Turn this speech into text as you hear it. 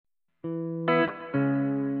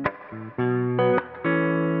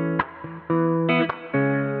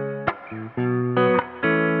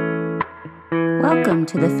Welcome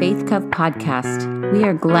to the Faith Cove podcast. We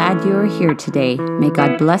are glad you are here today. May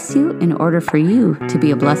God bless you in order for you to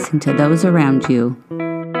be a blessing to those around you.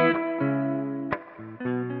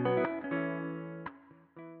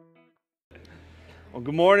 Well,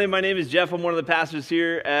 good morning. My name is Jeff. I'm one of the pastors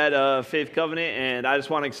here at Faith Covenant, and I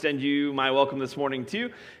just want to extend you my welcome this morning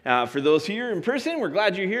too. For those here in person, we're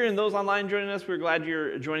glad you're here, and those online joining us, we're glad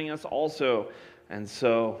you're joining us also. And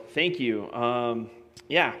so, thank you.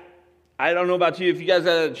 I don't know about you. If you guys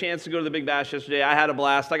had a chance to go to the Big Bash yesterday, I had a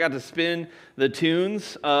blast. I got to spin the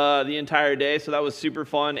tunes the entire day, so that was super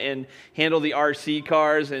fun, and handle the RC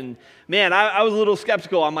cars. And man, I was a little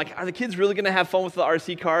skeptical. I'm like, are the kids really going to have fun with the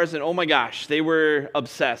RC cars? And oh my gosh, they were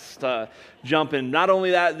obsessed jumping. Not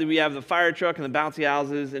only that, we have the fire truck and the bouncy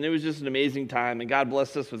houses, and it was just an amazing time. And God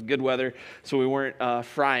blessed us with good weather, so we weren't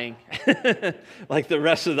frying like the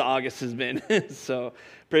rest of the August has been. So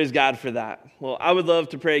praise God for that. Well, I would love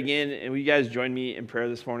to pray again, and will you guys join me in prayer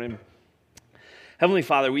this morning? Heavenly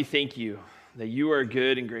Father, we thank you that you are a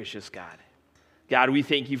good and gracious God. God, we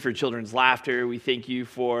thank you for children's laughter. We thank you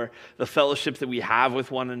for the fellowship that we have with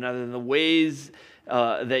one another and the ways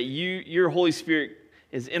that your Holy Spirit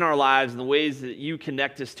is in our lives and the ways that you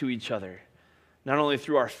connect us to each other, not only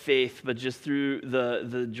through our faith, but just through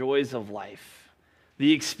the joys of life,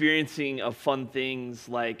 the experiencing of fun things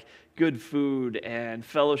like good food and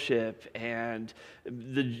fellowship and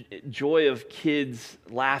the joy of kids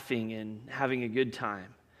laughing and having a good time.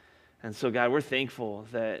 And so, God, we're thankful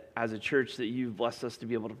that as a church that you've blessed us to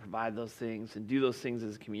be able to provide those things and do those things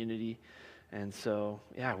as a community. And so,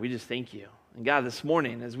 we just thank you. And God, this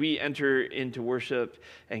morning, as we enter into worship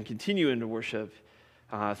and continue into worship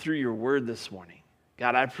through your word this morning,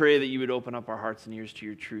 God, I pray that you would open up our hearts and ears to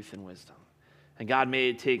your truth and wisdom. And God, may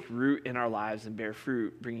it take root in our lives and bear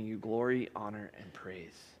fruit, bringing you glory, honor, and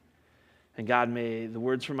praise. And God, may the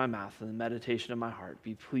words from my mouth and the meditation of my heart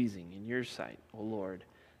be pleasing in your sight, O Lord,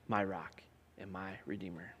 my rock and my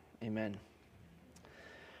redeemer. Amen.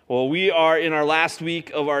 Well, we are in our last week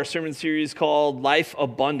of our sermon series called Life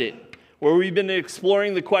Abundant, where we've been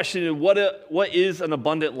exploring the question of what is an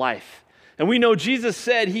abundant life. And we know Jesus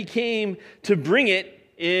said he came to bring it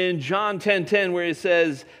in John 10:10, where it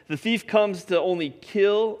says, the thief comes to only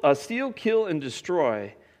steal, kill, and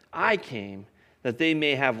destroy. I came that they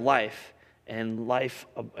may have life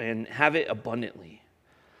and have it abundantly.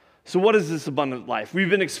 So what is this abundant life?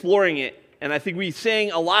 We've been exploring it, and I think we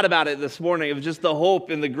sang a lot about it this morning, of just the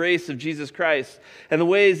hope and the grace of Jesus Christ and the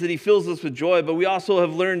ways that he fills us with joy. But we also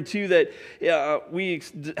have learned, too, that we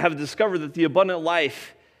have discovered that the abundant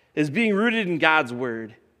life is being rooted in God's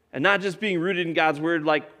word. And not just being rooted in God's word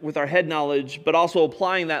like with our head knowledge, but also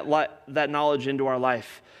applying that knowledge into our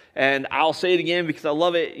life. And I'll say it again because I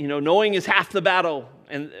love it. You know, knowing is half the battle.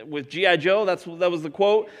 And with G.I. Joe, that was the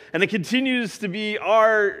quote. And it continues to be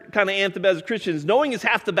our kind of anthem as Christians. Knowing is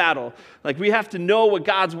half the battle. Like, we have to know what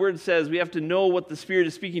God's word says. We have to know what the Spirit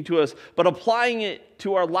is speaking to us. But applying it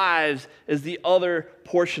to our lives is the other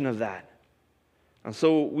portion of that. And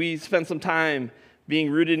so we spent some time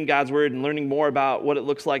being rooted in God's word and learning more about what it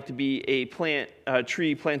looks like to be a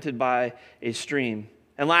tree planted by a stream.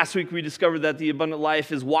 And last week we discovered that the abundant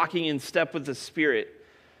life is walking in step with the Spirit.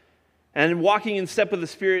 And walking in step with the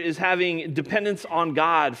Spirit is having dependence on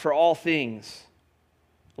God for all things,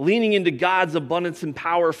 leaning into God's abundance and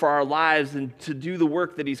power for our lives and to do the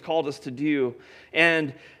work that he's called us to do.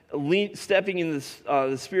 And stepping in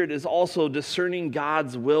the Spirit is also discerning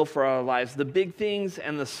God's will for our lives, the big things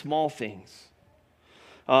and the small things.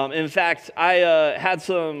 In fact, I had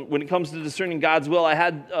when it comes to discerning God's will, I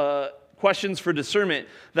had questions for discernment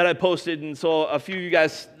that I posted, and so a few of you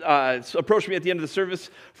guys approached me at the end of the service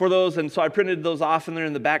for those, and so I printed those off, and they're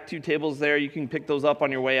in the back two tables there. You can pick those up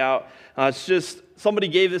on your way out. It's just somebody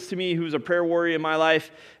gave this to me who's a prayer warrior in my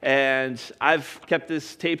life, and I've kept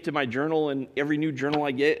this taped to my journal, and every new journal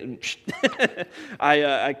I get, and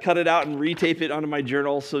I cut it out and retape it onto my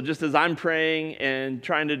journal. So just as I'm praying and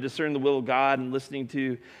trying to discern the will of God and listening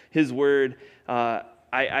to his word,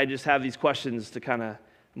 I just have these questions to kind of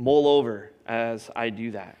mull over as I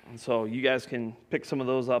do that. And so you guys can pick some of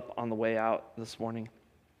those up on the way out this morning.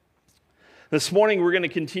 This morning we're going to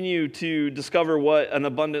continue to discover what an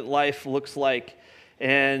abundant life looks like.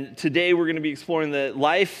 And today we're going to be exploring that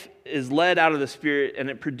life is led out of the Spirit and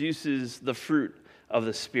it produces the fruit of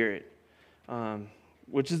the Spirit.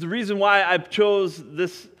 Which is the reason why I chose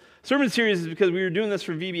this sermon series, is because we were doing this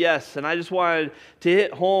for VBS, and I just wanted to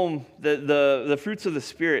hit home the fruits of the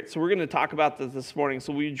Spirit. So we're going to talk about this morning.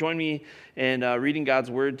 So will you join me in reading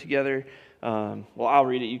God's Word together? Well, I'll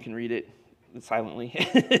read it. You can read it silently.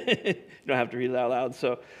 You don't have to read it out loud.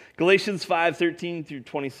 So Galatians 5:13 through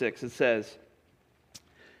 26, it says,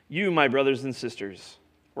 You, my brothers and sisters,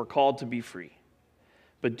 were called to be free,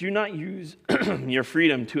 but do not use your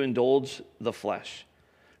freedom to indulge the flesh.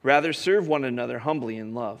 Rather, serve one another humbly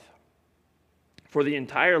in love. For the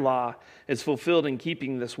entire law is fulfilled in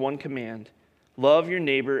keeping this one command: love your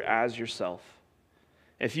neighbor as yourself.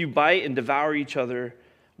 If you bite and devour each other,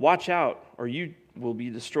 watch out, or you will be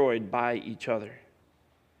destroyed by each other.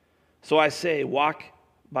 So I say, walk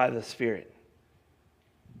by the Spirit,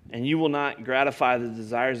 and you will not gratify the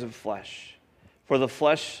desires of flesh. For the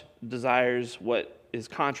flesh desires what is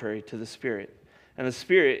contrary to the Spirit, and the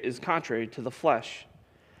Spirit is contrary to the flesh.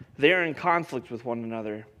 They are in conflict with one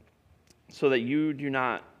another, so that you do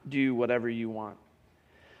not do whatever you want.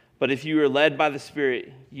 But if you are led by the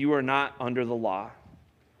Spirit, you are not under the law.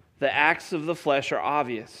 The acts of the flesh are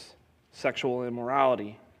obvious: sexual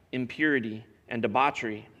immorality, impurity, and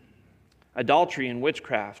debauchery, adultery and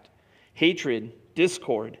witchcraft, hatred,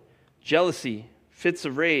 discord, jealousy, fits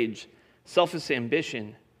of rage, selfish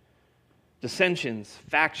ambition, dissensions,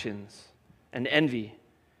 factions, and envy,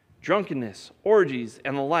 drunkenness, orgies,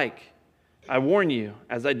 and the like. I warn you,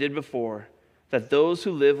 as I did before, that those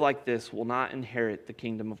who live like this will not inherit the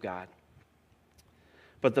kingdom of God.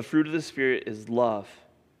 But the fruit of the Spirit is love,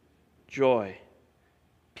 joy,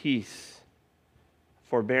 peace,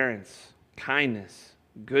 forbearance, kindness,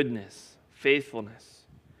 goodness, faithfulness,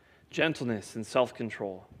 gentleness, and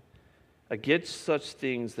self-control. Against such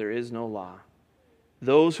things there is no law.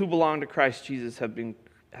 Those who belong to Christ Jesus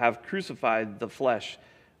have crucified the flesh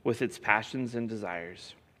with its passions and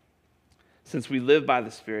desires. Since we live by the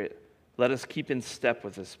Spirit, let us keep in step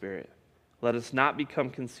with the Spirit. Let us not become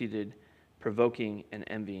conceited, provoking and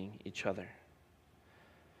envying each other.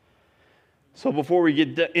 So before we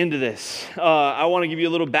get into this, I want to give you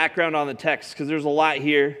a little background on the text, because there's a lot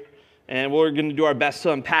here, and we're going to do our best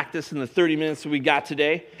to unpack this in the 30 minutes that we got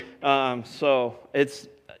today. So it's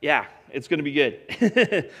going to be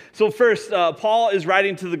good. So first, Paul is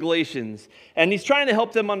writing to the Galatians, and he's trying to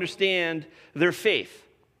help them understand their faith.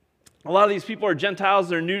 A lot of these people are Gentiles,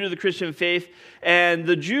 they're new to the Christian faith, and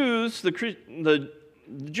the Jews, the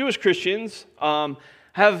Jewish Christians,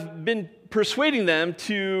 have been persuading them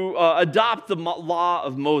to adopt the law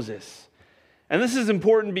of Moses. And this is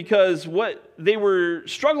important because what they were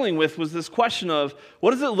struggling with was this question of,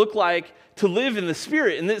 what does it look like to live in the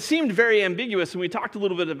Spirit? And it seemed very ambiguous, and we talked a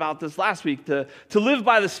little bit about this last week. To live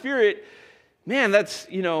by the Spirit, man, that's,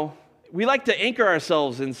 we like to anchor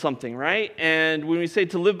ourselves in something, right? And when we say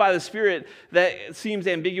to live by the Spirit, that seems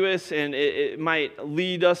ambiguous, and it might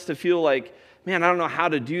lead us to feel like, man, I don't know how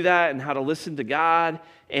to do that and how to listen to God.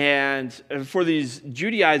 And for these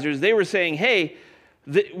Judaizers, they were saying, hey,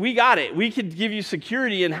 we got it. We could give you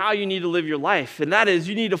security in how you need to live your life. And that is,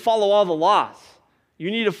 you need to follow all the laws. You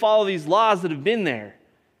need to follow these laws that have been there,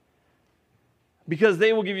 because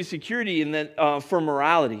they will give you security in that, for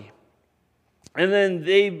morality. And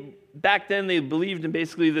then back then they believed in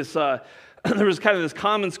basically this, there was kind of this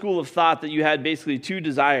common school of thought that you had basically two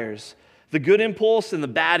desires: the good impulse and the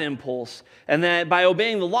bad impulse. And that by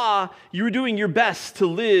obeying the law, you were doing your best to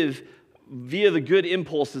live via the good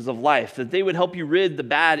impulses of life, that they would help you rid the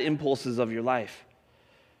bad impulses of your life.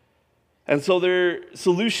 And so their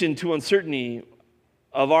solution to uncertainty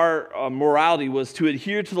of our morality was to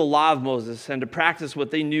adhere to the law of Moses and to practice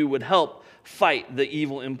what they knew would help fight the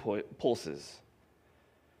evil impulses.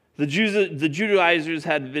 The Judaizers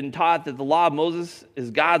had been taught that the law of Moses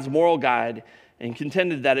is God's moral guide, and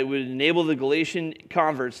contended that it would enable the Galatian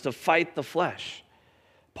converts to fight the flesh.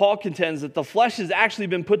 Paul contends that the flesh has actually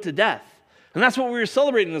been put to death. And that's what we were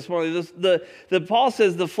celebrating this morning. Paul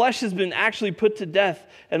says the flesh has been actually put to death,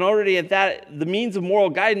 and already at that, the means of moral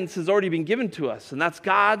guidance has already been given to us, and that's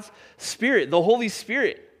God's Spirit, the Holy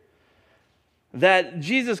Spirit, that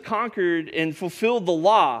Jesus conquered and fulfilled the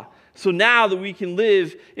law, so now that we can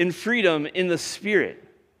live in freedom in the Spirit.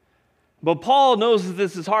 But Paul knows that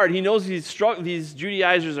this is hard. He knows these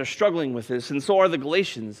Judaizers are struggling with this, and so are the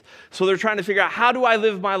Galatians. So they're trying to figure out, how do I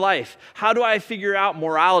live my life? How do I figure out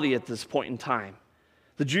morality at this point in time?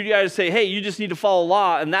 The Judaizers say, hey, you just need to follow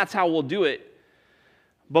law, and that's how we'll do it.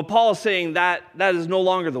 But Paul is saying that is no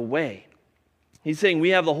longer the way. He's saying we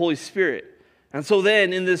have the Holy Spirit. And so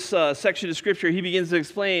then in this section of Scripture, he begins to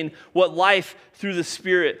explain what life through the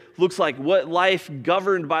Spirit looks like, what life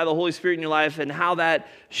governed by the Holy Spirit in your life, and how that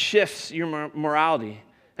shifts your morality.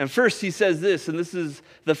 And first he says this, and this is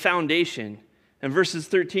the foundation. In verses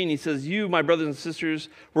 13, he says, you, my brothers and sisters,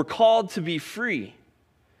 were called to be free.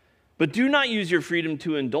 But do not use your freedom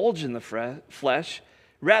to indulge in the flesh.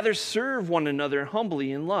 Rather, serve one another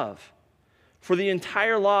humbly in love. For the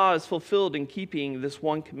entire law is fulfilled in keeping this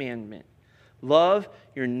one commandment: love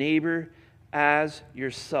your neighbor as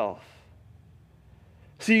yourself.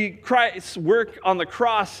 See, Christ's work on the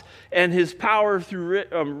cross and his power through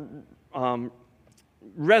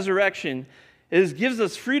resurrection gives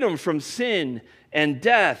us freedom from sin and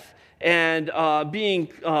death and being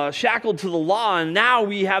shackled to the law. And now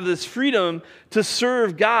we have this freedom to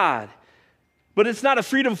serve God. But it's not a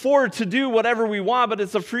freedom to do whatever we want, but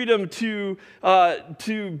it's a freedom to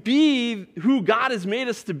be who God has made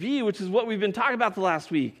us to be, which is what we've been talking about the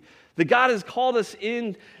last week. That God has called us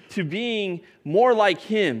into being more like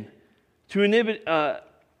him, to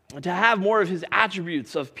have more of his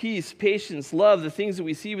attributes of peace, patience, love, the things that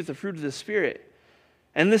we see with the fruit of the Spirit.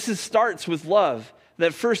 And this starts with love.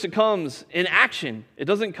 That first it comes in action. It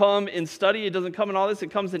doesn't come in study. It doesn't come in all this. It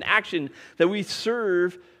comes in action, that we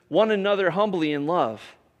serve one another humbly in love.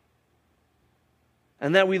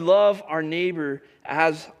 And that we love our neighbor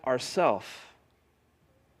as ourselves.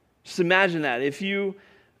 Just imagine that. If you,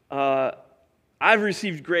 I've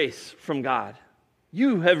received grace from God.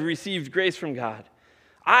 You have received grace from God.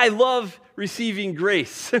 I love receiving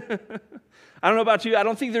grace. I don't know about you. I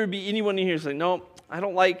don't think there would be anyone in here saying, no, I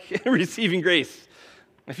don't like receiving grace.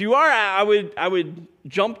 If you are, I would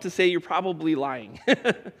jump to say you're probably lying.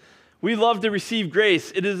 We love to receive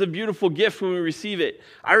grace. It is a beautiful gift when we receive it.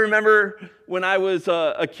 I remember when I was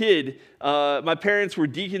a kid, my parents were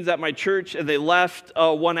deacons at my church, and they left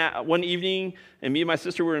one evening, and me and my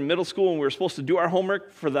sister were in middle school, and we were supposed to do our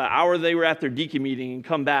homework for the hour they were at their deacon meeting and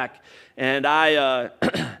come back. And I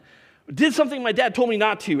did something my dad told me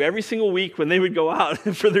not to every single week when they would go out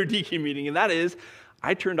for their deacon meeting, and that is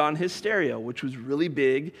I turned on his stereo, which was really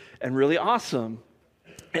big and really awesome.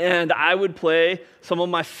 And I would play some of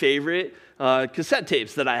my favorite cassette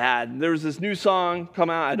tapes that I had. There was this new song come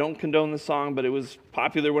out. I don't condone this song, but it was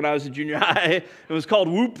popular when I was in junior high. It was called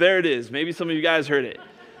Whoop, There It Is. Maybe some of you guys heard it.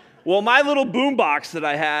 Well, my little boombox that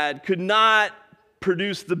I had could not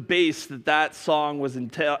produce the bass that song was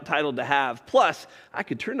entitled to have. Plus, I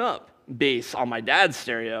could turn up bass on my dad's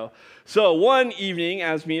stereo. So one evening,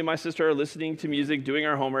 as me and my sister are listening to music, doing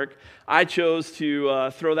our homework, I chose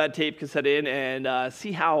to throw that tape cassette in and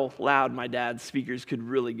see how loud my dad's speakers could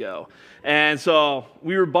really go. And so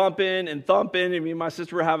we were bumping and thumping, and me and my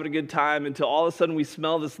sister were having a good time until all of a sudden we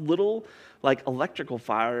smell this little like electrical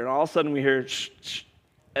fire, and all of a sudden we hear shh, shh,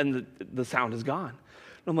 and the sound is gone.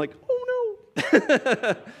 And I'm like, oh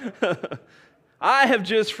no. I have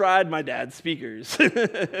just fried my dad's speakers.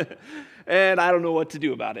 And I don't know what to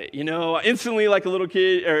do about it. You know, instantly, like a little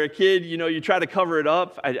kid or a kid, you know, you try to cover it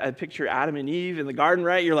up. I picture Adam and Eve in the garden,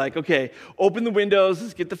 right? You're like, okay, open the windows.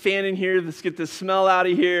 Let's get the fan in here. Let's get this smell out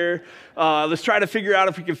of here. Let's try to figure out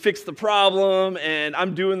if we can fix the problem. And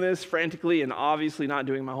I'm doing this frantically and obviously not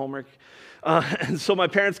doing my homework. And so my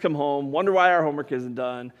parents come home, wonder why our homework isn't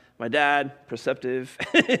done. My dad, perceptive,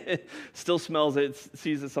 still smells it,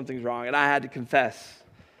 sees that something's wrong. And I had to confess.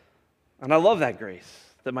 And I love that grace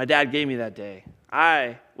that my dad gave me that day.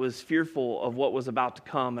 I was fearful of what was about to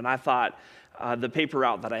come, and I thought the paper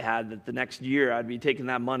route that I had, that the next year I'd be taking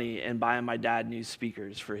that money and buying my dad new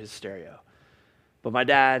speakers for his stereo. But my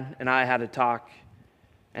dad and I had a talk,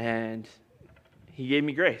 and he gave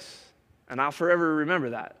me grace. And I'll forever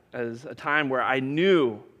remember that as a time where I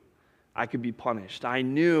knew I could be punished. I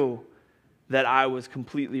knew that I was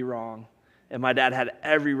completely wrong, and my dad had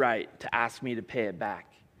every right to ask me to pay it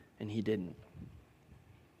back, and he didn't.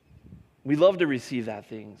 We love to receive that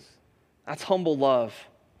things. That's humble love.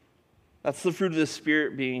 That's the fruit of the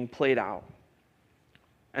Spirit being played out.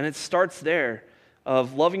 And it starts there,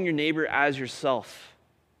 of loving your neighbor as yourself.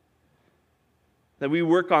 That we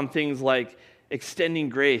work on things like extending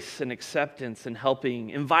grace and acceptance and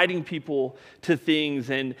helping, inviting people to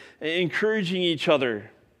things and encouraging each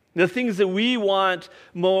other. The things that we want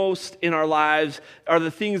most in our lives are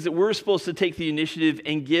the things that we're supposed to take the initiative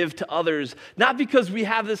and give to others. Not because we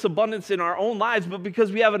have this abundance in our own lives, but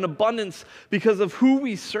because we have an abundance because of who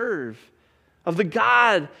we serve, of the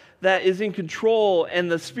God that is in control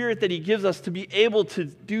and the Spirit that He gives us to be able to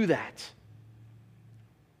do that.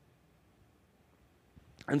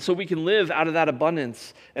 And so we can live out of that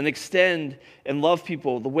abundance and extend and love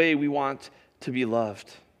people the way we want to be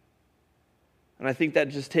loved. And I think that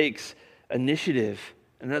just takes initiative.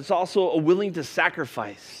 And it's also a willing to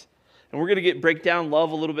sacrifice. And we're going to break down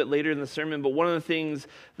love a little bit later in the sermon. But one of the things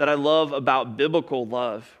that I love about biblical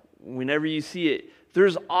love, whenever you see it,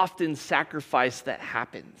 there's often sacrifice that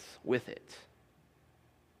happens with it.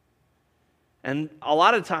 And a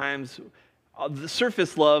lot of times, the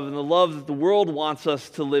surface love and the love that the world wants us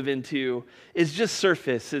to live into is just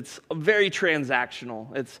surface. It's very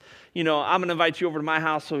transactional. It's, you know, I'm going to invite you over to my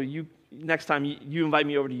house so you next time you invite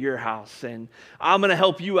me over to your house, and I'm going to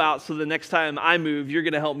help you out so the next time I move, you're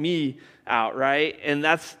going to help me out, right? And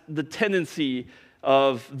that's the tendency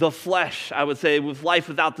of the flesh, I would say, with life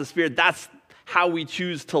without the Spirit. That's how we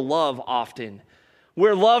choose to love often.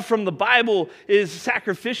 Where love from the Bible is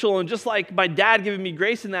sacrificial, and just like my dad giving me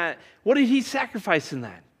grace in that, what did he sacrifice in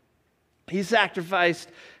that? He sacrificed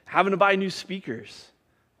having to buy new speakers.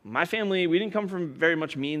 My family, we didn't come from very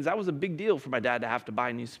much means. That was a big deal for my dad to have to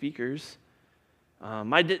buy new speakers.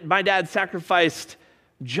 My dad sacrificed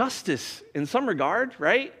justice in some regard,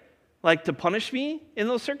 right? Like to punish me in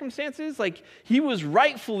those circumstances. Like he was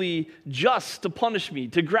rightfully just to punish me,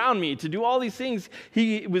 to ground me, to do all these things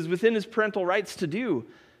he was within his parental rights to do.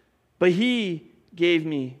 But he gave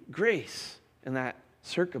me grace in that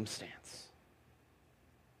circumstance.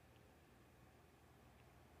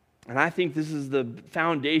 And I think this is the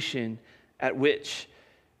foundation at which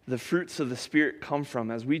the fruits of the Spirit come from.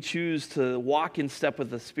 As we choose to walk in step with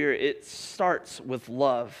the Spirit, it starts with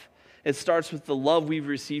love. It starts with the love we've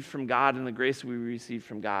received from God and the grace we received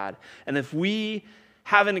from God. And if we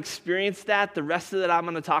haven't experienced that, the rest of that I'm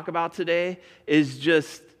going to talk about today is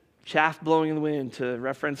just chaff blowing in the wind, to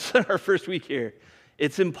reference our first week here.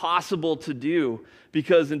 It's impossible to do,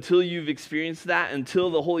 because until you've experienced that, until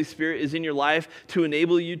the Holy Spirit is in your life to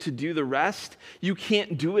enable you to do the rest, you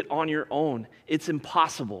can't do it on your own. It's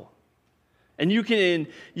impossible. And you can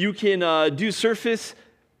do surface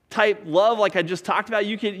type love like I just talked about.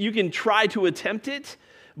 You can try to attempt it,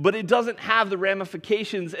 but it doesn't have the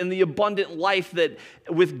ramifications and the abundant life that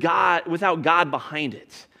without God behind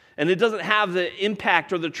it. And it doesn't have the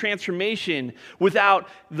impact or the transformation without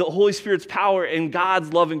the Holy Spirit's power and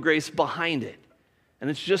God's love and grace behind it. And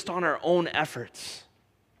it's just on our own efforts.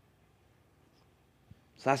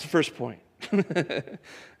 So that's the first point.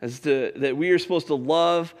 That we are supposed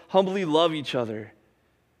to humbly love each other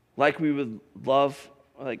like we would love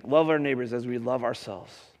our neighbors as we love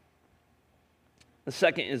ourselves. The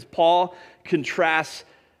second is Paul contrasts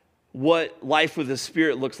what life with the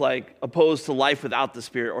Spirit looks like opposed to life without the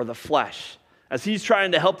Spirit, or the flesh. As he's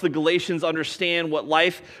trying to help the Galatians understand what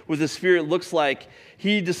life with the Spirit looks like,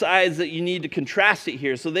 he decides that you need to contrast it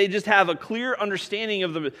here. So they just have a clear understanding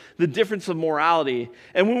of the difference of morality.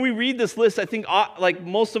 And when we read this list, I think like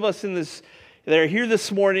most of us that are here this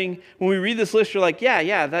morning, when we read this list, you're like,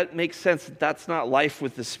 yeah, that makes sense. That's not life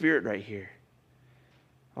with the Spirit right here.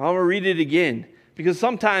 I'm going to read it again, because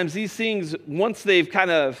sometimes these things, once they've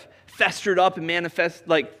kind of festered up and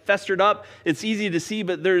festered up, it's easy to see,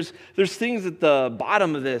 but there's things at the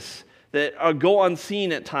bottom of this that go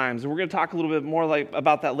unseen at times. And we're going to talk a little bit more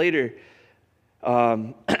about that later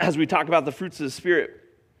as we talk about the fruits of the Spirit.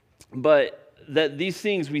 But that these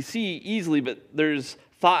things we see easily, but there's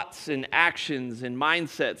thoughts and actions and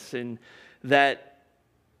mindsets and that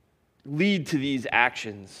lead to these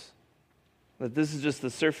actions. That this is just the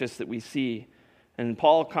surface that we see. And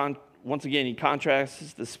Paul, once again, he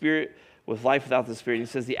contrasts the Spirit with life without the Spirit. He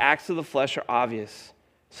says the acts of the flesh are obvious: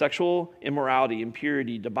 sexual immorality,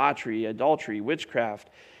 impurity, debauchery, adultery, witchcraft,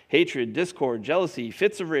 hatred, discord, jealousy,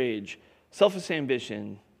 fits of rage, selfish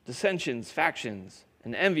ambition, dissensions, factions,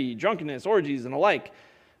 and envy, drunkenness, orgies, and the like.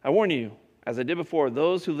 I warn you, as I did before,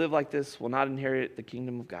 those who live like this will not inherit the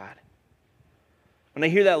kingdom of God. When I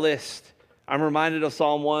hear that list, I'm reminded of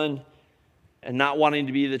Psalm 1, and not wanting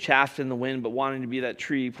to be the chaff in the wind, but wanting to be that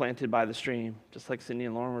tree planted by the stream, just like Cindy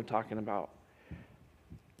and Lauren were talking about.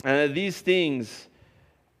 And these things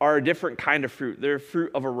are a different kind of fruit. They're a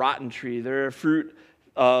fruit of a rotten tree. They're a fruit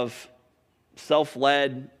of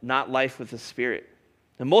self-led, not life with the Spirit.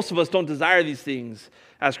 And most of us don't desire these things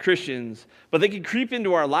as Christians, but they can creep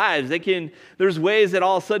into our lives. There's ways that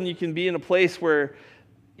all of a sudden you can be in a place where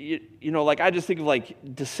like I just think of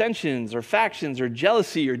like dissensions or factions or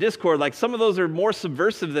jealousy or discord. Like some of those are more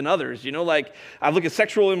subversive than others. Like I look at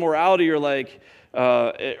sexual immorality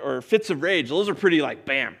or fits of rage. Those are pretty like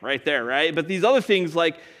bam right there, right? But these other things,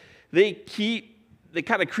 like they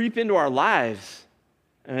kind of creep into our lives,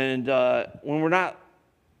 and when we're not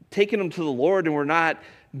taking them to the Lord and we're not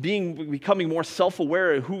becoming more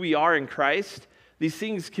self-aware of who we are in Christ, these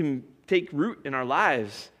things can take root in our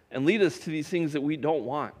lives and lead us to these things that we don't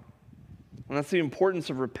want. And that's the importance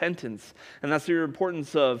of repentance. And that's the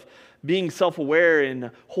importance of being self-aware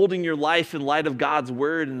and holding your life in light of God's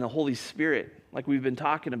word and the Holy Spirit, like we've been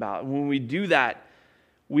talking about. And when we do that,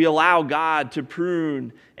 we allow God to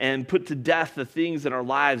prune and put to death the things in our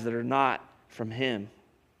lives that are not from Him.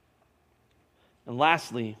 And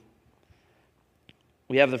lastly,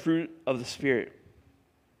 we have the fruit of the Spirit.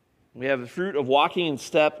 We have the fruit of walking in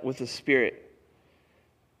step with the Spirit.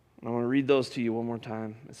 I want to read those to you one more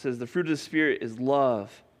time. It says, the fruit of the Spirit is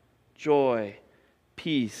love, joy,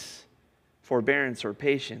 peace, forbearance or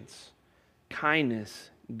patience, kindness,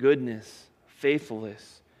 goodness,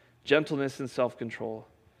 faithfulness, gentleness, and self-control.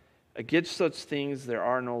 Against such things there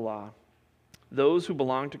are no law. Those who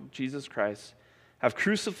belong to Jesus Christ have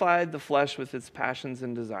crucified the flesh with its passions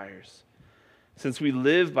and desires. Since we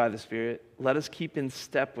live by the Spirit, let us keep in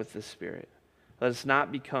step with the Spirit. Let us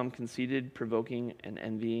not become conceited, provoking, and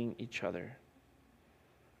envying each other.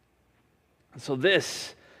 So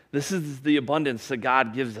this is the abundance that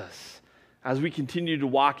God gives us as we continue to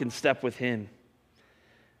walk in step with Him.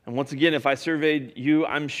 And once again, if I surveyed you,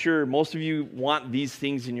 I'm sure most of you want these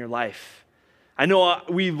things in your life. I know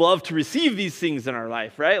we love to receive these things in our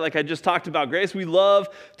life, right? Like I just talked about grace, we love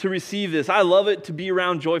to receive this. I love it to be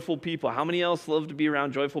around joyful people. How many else love to be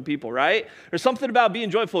around joyful people, right? There's something about being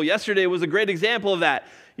joyful. Yesterday was a great example of that.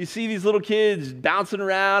 You see these little kids bouncing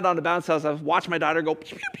around on the bounce house. I've watched my daughter go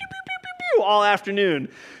pew, pew, pew, pew, pew, pew, all afternoon.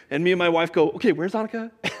 And me and my wife go, okay, where's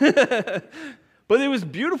Annika? But it was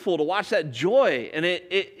beautiful to watch that joy, and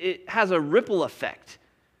it has a ripple effect.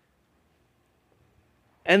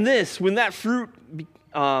 And when that fruit,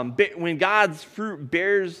 when God's fruit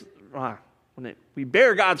bears, we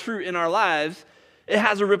bear God's fruit in our lives, it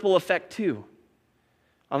has a ripple effect too.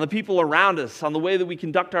 On the people around us, on the way that we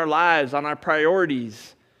conduct our lives, on our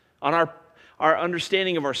priorities, on our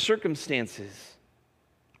understanding of our circumstances.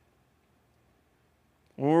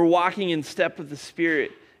 When we're walking in step with the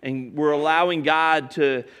Spirit, and we're allowing God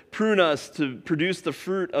to prune us to produce the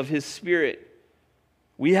fruit of His Spirit,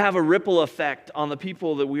 we have a ripple effect on the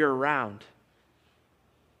people that we are around.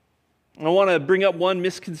 I want to bring up one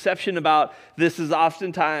misconception about this is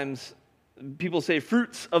oftentimes people say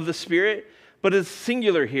fruits of the Spirit, but it's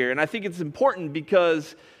singular here. And I think it's important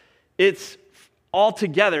because it's all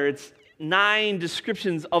together. It's 9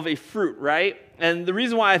 descriptions of a fruit, right? And the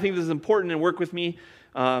reason why I think this is important, and work with me,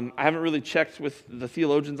 I haven't really checked with the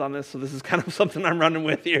theologians on this, so this is kind of something I'm running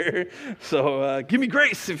with here. So give me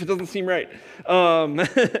grace if it doesn't seem right.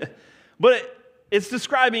 But it's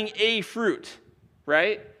describing a fruit,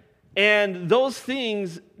 right? And those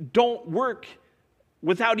things don't work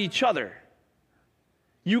without each other.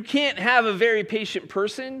 You can't have a very patient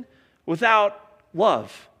person without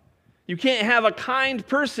love. You can't have a kind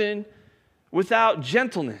person without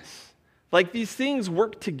gentleness. Like these things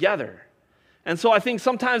work together. And so I think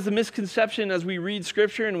sometimes the misconception as we read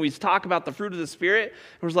Scripture and we talk about the fruit of the Spirit,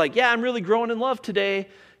 we're like, yeah, I'm really growing in love today,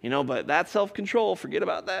 but that self-control, forget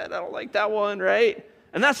about that. I don't like that one, right?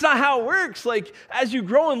 And that's not how it works. Like, as you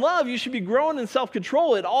grow in love, you should be growing in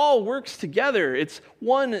self-control. It all works together. It's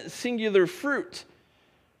one singular fruit.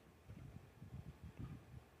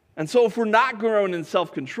 And so if we're not growing in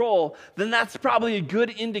self-control, then that's probably a good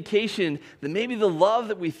indication that maybe the love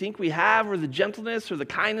that we think we have, or the gentleness or the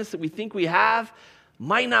kindness that we think we have,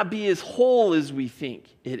 might not be as whole as we think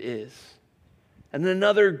it is. And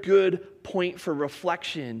another good point for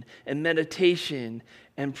reflection and meditation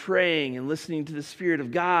and praying and listening to the Spirit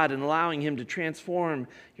of God and allowing Him to transform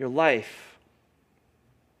your life.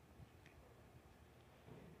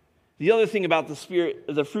 The other thing about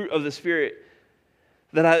the fruit of the Spirit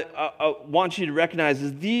that I want you to recognize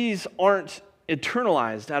is these aren't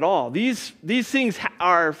eternalized at all. These things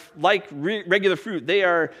are like regular fruit. They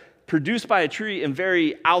are produced by a tree and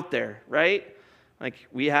very out there, right? Like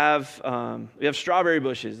we have strawberry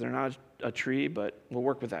bushes. They're not a tree, but we'll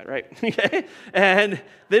work with that, right? Okay? And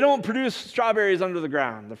they don't produce strawberries under the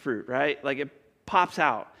ground, the fruit, right? Like it pops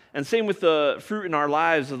out. And same with the fruit in our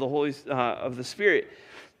lives of the Spirit.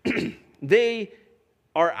 They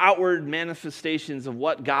are outward manifestations of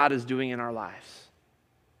what God is doing in our lives.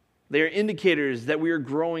 They are indicators that we are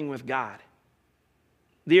growing with God.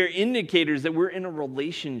 They are indicators that we're in a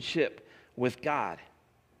relationship with God.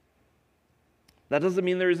 That doesn't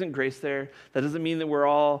mean there isn't grace there. That doesn't mean that we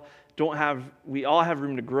all have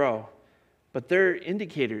room to grow. But they're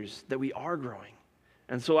indicators that we are growing.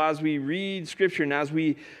 And so as we read Scripture and as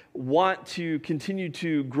we want to continue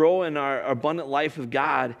to grow in our abundant life with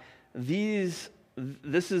God, this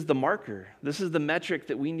is the marker. This is the metric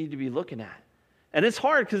that we need to be looking at. And it's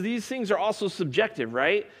hard because these things are also subjective,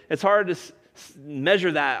 right? It's hard to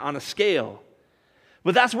measure that on a scale.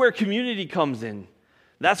 But that's where community comes in.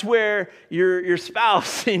 That's where your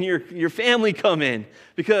spouse and your family come in.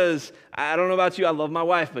 Because I don't know about you, I love my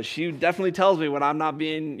wife, but she definitely tells me when I'm not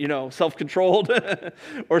being, self-controlled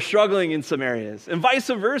or struggling in some areas. And vice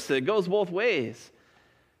versa, it goes both ways.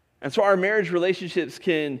 And so our marriage relationships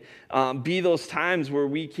can be those times where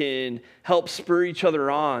we can help spur each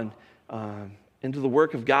other on into the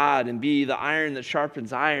work of God and be the iron that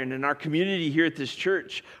sharpens iron. And our community here at this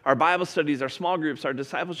church, our Bible studies, our small groups, our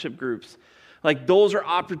discipleship groups, Like those are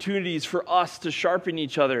opportunities for us to sharpen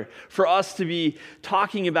each other, for us to be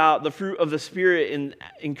talking about the fruit of the Spirit and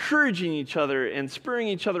encouraging each other and spurring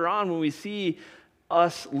each other on when we see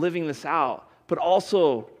us living this out. But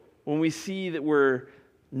also when we see that we're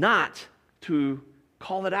not, to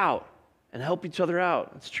call it out and help each other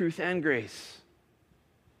out. It's truth and grace.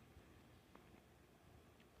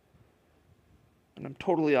 And I'm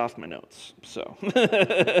totally off my notes, so.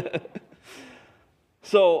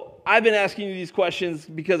 So I've been asking you these questions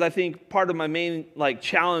because I think part of my main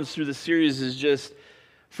challenge through the series is just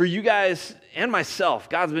for you guys and myself.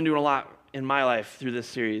 God's been doing a lot in my life through this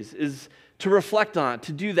series, is to reflect on it,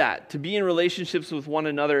 to do that, to be in relationships with one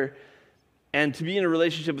another, and to be in a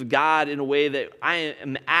relationship with God in a way that I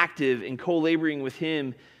am active in co-laboring with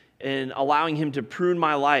Him and allowing Him to prune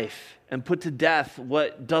my life and put to death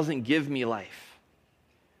what doesn't give me life.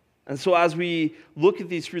 And so as we look at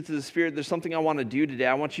these fruits of the Spirit, there's something I want to do today.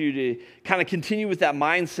 I want you to kind of continue with that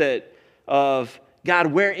mindset of, God,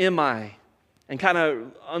 where am I? And kind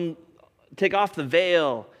of take off the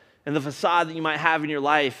veil and the facade that you might have in your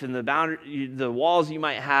life and the walls you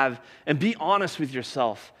might have, and be honest with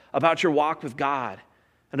yourself about your walk with God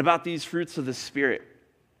and about these fruits of the Spirit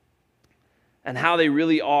and how they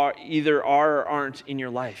really either are or aren't in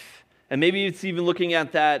your life. And maybe it's even looking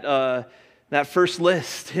at that first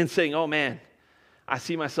list and saying, oh man, I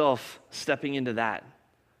see myself stepping into that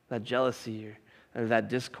jealousy or that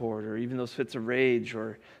discord or even those fits of rage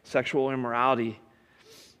or sexual immorality.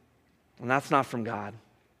 And that's not from God.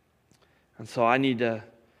 And so I need to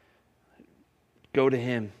go to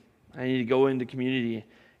Him. I need to go into community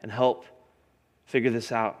and help figure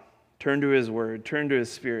this out. Turn to His Word, turn to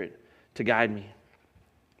His Spirit to guide me.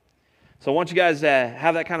 So I want you guys to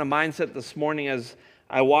have that kind of mindset this morning as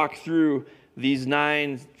I walk through these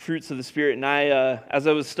 9 fruits of the Spirit. And as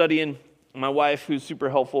I was studying, my wife, who's super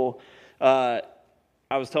helpful, I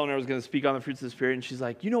was telling her I was going to speak on the fruits of the Spirit, and she's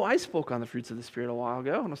like, I spoke on the fruits of the Spirit a while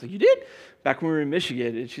ago. And I was like, you did? Back when we were in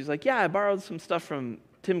Michigan. And she's like, yeah, I borrowed some stuff from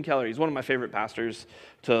Tim Keller. He's one of my favorite pastors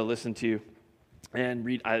to listen to and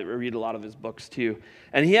read. I read a lot of his books too.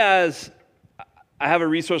 And I have a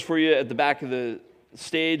resource for you at the back of the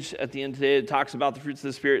stage at the end today. It talks about the fruits of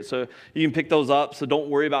the Spirit, so you can pick those up. So don't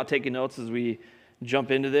worry about taking notes as we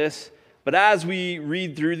jump into this. But as we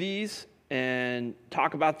read through these and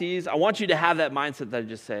talk about these, I want you to have that mindset that I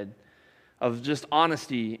just said of just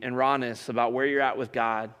honesty and rawness about where you're at with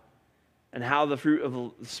God and how the fruit of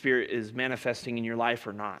the Spirit is manifesting in your life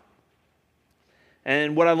or not.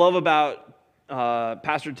 And what I love about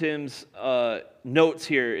Pastor Tim's notes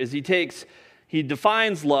here is he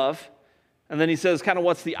defines love, and then he says kind of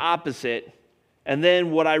what's the opposite. And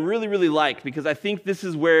then what I really, really like, because I think this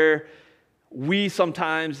is where we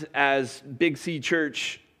sometimes as Big C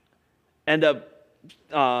Church end up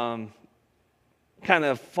kind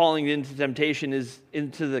of falling into temptation, is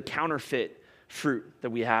into the counterfeit fruit that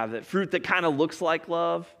we have. That fruit that kind of looks like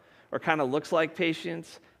love or kind of looks like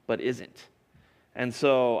patience, but isn't. And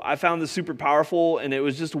so I found this super powerful, and it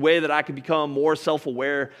was just a way that I could become more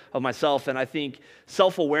self-aware of myself. And I think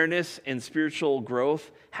self-awareness and spiritual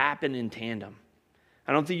growth happen in tandem.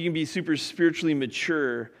 I don't think you can be super spiritually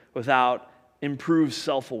mature without improved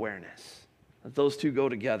self-awareness. That those two go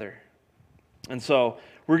together. And so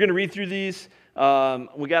we're going to read through these.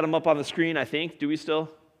 We got them up on the screen, I think. Do we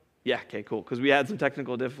still? Yeah, okay, cool, because we had some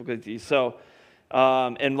technical difficulties. So,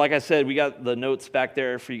 and like I said, we got the notes back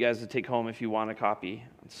there for you guys to take home if you want a copy.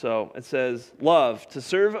 So it says, love, to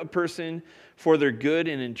serve a person for their good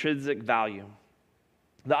and intrinsic value.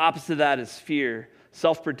 The opposite of that is fear,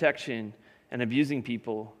 self-protection, and abusing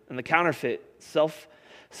people. And the counterfeit,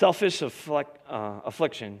 selfish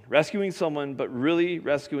affliction, rescuing someone, but really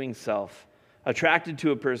rescuing self. Attracted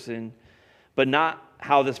to a person, but not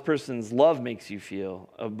how this person's love makes you feel,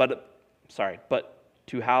 but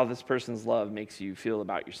to how this person's love makes you feel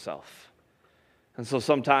about yourself. And so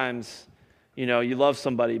sometimes, you love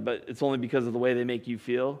somebody, but it's only because of the way they make you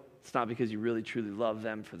feel. It's not because you really, truly love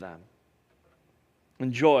them for them.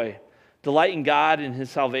 And joy, delight in God and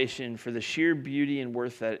His salvation for the sheer beauty and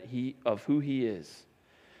worth of who He is.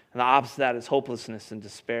 And the opposite of that is hopelessness and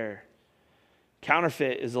despair.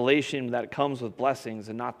 Counterfeit is elation that comes with blessings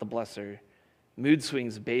and not the blesser. Mood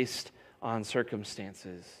swings based on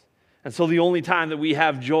circumstances. And so the only time that we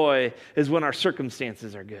have joy is when our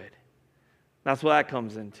circumstances are good. That's what that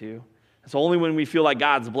comes into. It's only when we feel like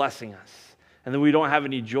God's blessing us. And then we don't have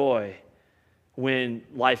any joy when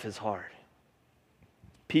life is hard.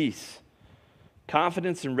 Peace.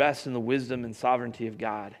 Confidence and rest in the wisdom and sovereignty of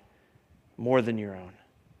God more than your own.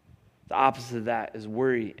 The opposite of that is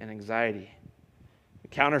worry and anxiety. The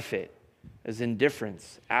counterfeit is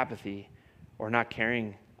indifference, apathy, or not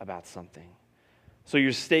caring about something. So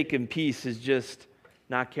your stake in peace is just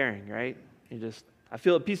not caring, right? I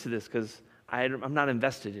feel at peace with this because I'm not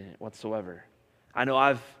invested in it whatsoever. I know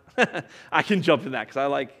I can jump in that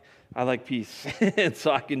because I like peace, and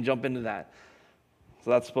so I can jump into that.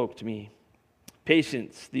 So that spoke to me.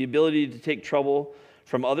 Patience, the ability to take trouble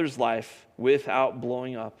from others' life without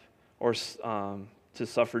blowing up or to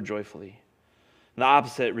suffer joyfully. The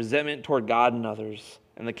opposite, resentment toward God and others.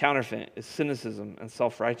 And the counterfeit is cynicism and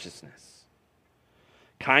self-righteousness.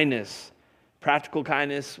 Kindness, practical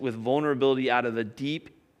kindness with vulnerability out of a deep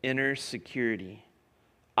inner security.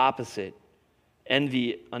 Opposite,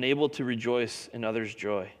 envy, unable to rejoice in others'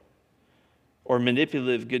 joy. Or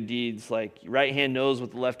manipulative good deeds, like right hand knows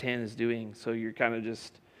what the left hand is doing, so you're kind of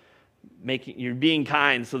just you're being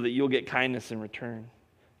kind so that you'll get kindness in return.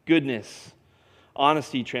 Goodness,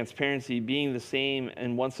 honesty, transparency, being the same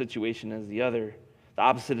in one situation as the other. The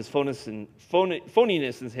opposite is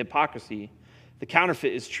phoniness and hypocrisy. The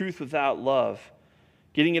counterfeit is truth without love,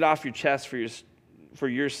 getting it off your chest for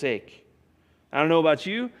your sake. I don't know about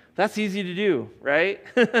you, that's easy to do, right?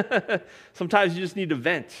 Sometimes you just need to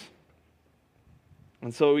vent.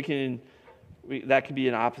 And so that could be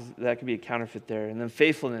an opposite, that could be a counterfeit there. And then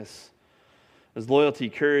faithfulness is loyalty,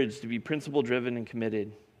 courage, to be principle-driven and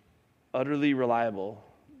committed, utterly reliable,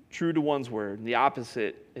 true to one's word. The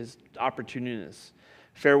opposite is opportunist,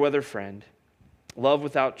 fair weather friend. Love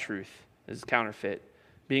without truth is counterfeit,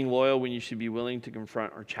 being loyal when you should be willing to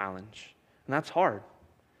confront or challenge. And that's hard.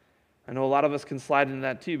 I know a lot of us can slide into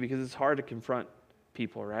that too because it's hard to confront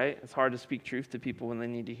people, right? It's hard to speak truth to people when they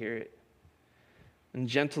need to hear it. And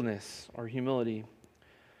gentleness or humility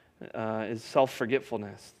is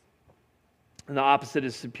self-forgetfulness. And the opposite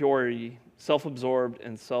is superiority, self-absorbed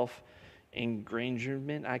and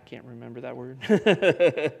self-engrangement. I can't remember that word.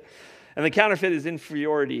 And the counterfeit is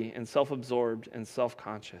inferiority and self-absorbed and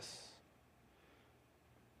self-conscious.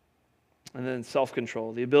 And then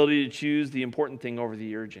self-control, the ability to choose the important thing over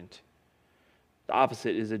the urgent. The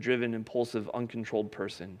opposite is a driven, impulsive, uncontrolled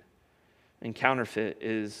person. And counterfeit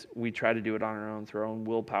is we try to do it on our own through our own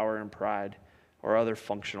willpower and pride or other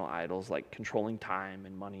functional idols like controlling time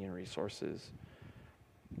and money and resources.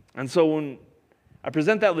 And so when I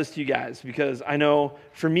present that list to you guys, because I know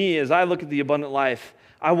for me, as I look at the abundant life,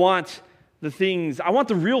 I want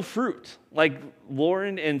the real fruit. Like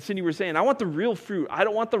Lauren and Cindy were saying, I want the real fruit. I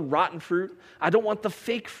don't want the rotten fruit. I don't want the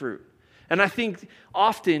fake fruit. And I think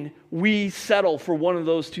often we settle for one of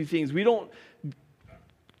those two things. We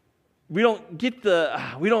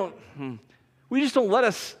just don't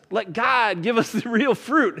let God give us the real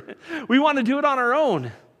fruit. We want to do it on our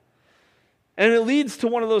own. And it leads to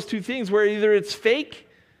one of those two things where either it's fake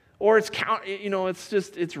or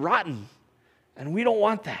it's rotten. And we don't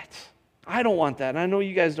want that. I don't want that. And I know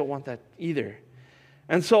you guys don't want that either.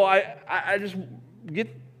 And so I just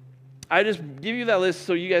give you that list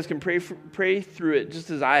so you guys can pray through it just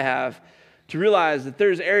as I have, to realize that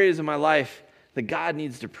there's areas in my life that God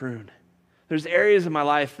needs to prune. There's areas in my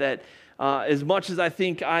life that as much as I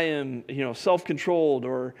think I am, self-controlled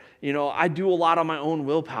or, I do a lot on my own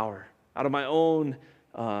willpower, out of my own,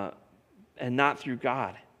 and not through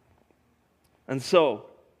God. And so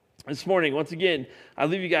this morning, once again, I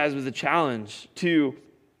leave you guys with a challenge to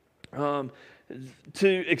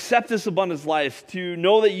accept this abundance life, to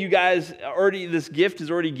know that you guys this gift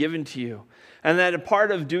is already given to you. And that a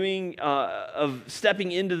part of of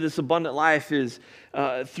stepping into this abundant life is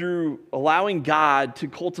through allowing God to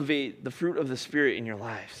cultivate the fruit of the Spirit in your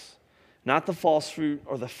lives, not the false fruit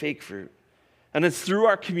or the fake fruit. And it's through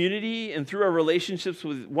our community and through our relationships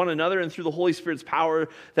with one another and through the Holy Spirit's power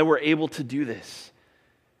that we're able to do this.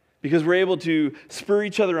 Because we're able to spur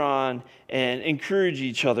each other on and encourage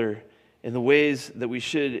each other in the ways that we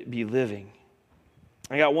should be living.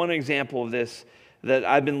 I got one example of this that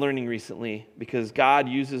I've been learning recently, because God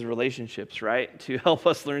uses relationships, right, to help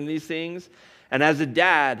us learn these things. And as a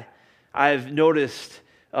dad, I've noticed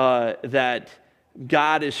that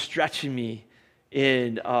God is stretching me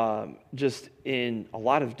in just in a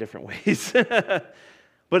lot of different ways.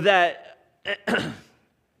 But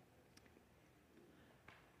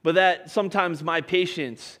that sometimes my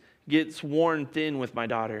patience gets worn thin with my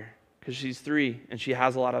daughter because she's 3 and she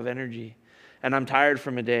has a lot of energy, and I'm tired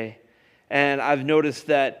from a day. And I've noticed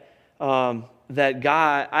that I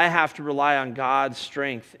have to rely on God's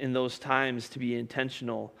strength in those times to be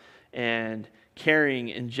intentional and caring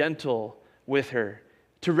and gentle with her,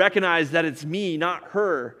 to recognize that it's me, not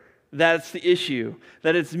her, that's the issue,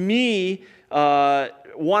 that it's me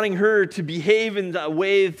wanting her to behave in a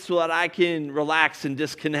way so that I can relax and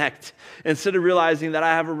disconnect, instead of realizing that I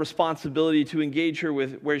have a responsibility to engage her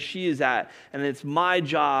with where she is at. And it's my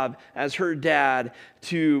job as her dad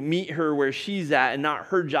to meet her where she's at, and not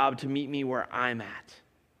her job to meet me where I'm at.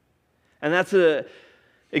 And that's an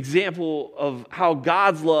example of how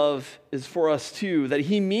God's love is for us too, that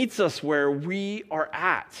he meets us where we are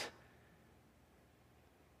at.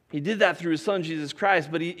 He did that through his son, Jesus Christ,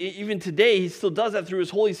 but even today, he still does that through his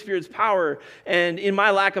Holy Spirit's power. And in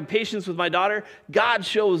my lack of patience with my daughter, God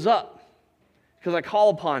shows up because I call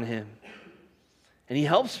upon him. And he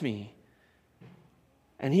helps me.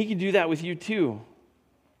 And he can do that with you too.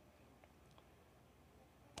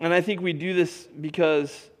 And I think we do this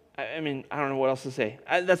because, I don't know what else to say.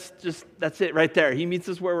 That's it right there. He meets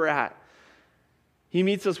us where we're at. He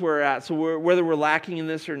meets us where we're at. So whether we're lacking in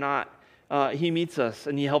this or not, he meets us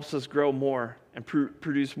and he helps us grow more and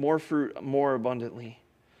produce more fruit more abundantly.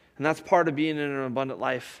 And that's part of being in an abundant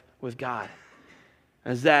life with God,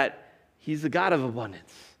 is that he's the God of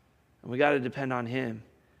abundance. And we got to depend on him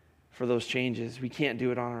for those changes. We can't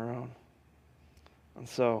do it on our own. And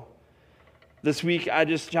so this week, I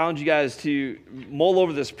just challenge you guys to mull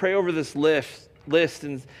over this, pray over this list,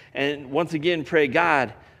 and once again pray,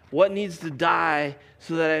 God, what needs to die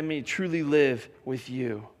so that I may truly live with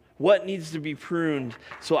you? What needs to be pruned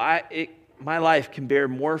so my life can bear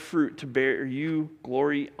more fruit to bear you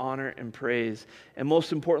glory, honor, and praise? And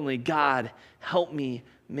most importantly, God, help me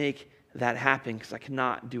make that happen, because I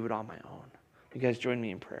cannot do it on my own. You guys join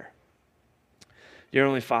me in prayer. Dear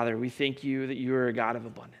Heavenly Father, we thank you that you are a God of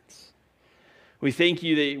abundance. We thank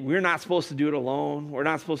you that we're not supposed to do it alone. We're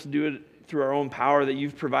not supposed to do it through our own power, that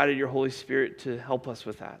you've provided your Holy Spirit to help us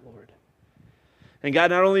with that, Lord. And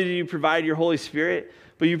God, not only do you provide your Holy Spirit,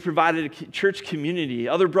 but you provided a church community,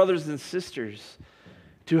 other brothers and sisters,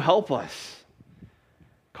 to help us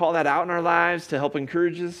call that out in our lives, to help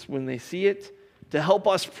encourage us when they see it, to help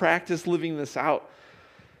us practice living this out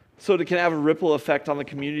so it can have a ripple effect on the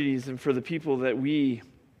communities and for the people that we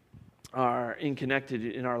are connected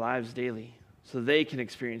in our lives daily, so they can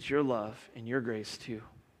experience your love and your grace too.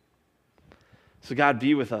 So God,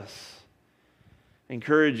 be with us,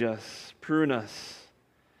 encourage us, prune us,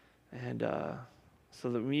 and so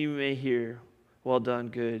that we may hear, well done,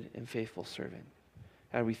 good and faithful servant.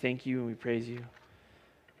 God, we thank you and we praise you.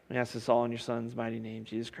 We ask this all in your Son's mighty name,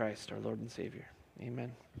 Jesus Christ, our Lord and Savior.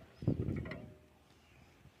 Amen.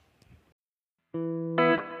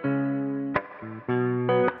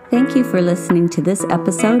 Thank you for listening to this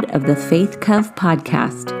episode of the Faith Cove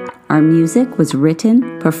podcast. Our music was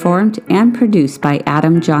written, performed, and produced by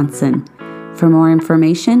Adam Johnson. For more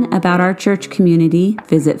information about our church community,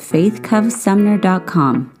 visit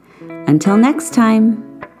faithcovesumner.com. Until next time.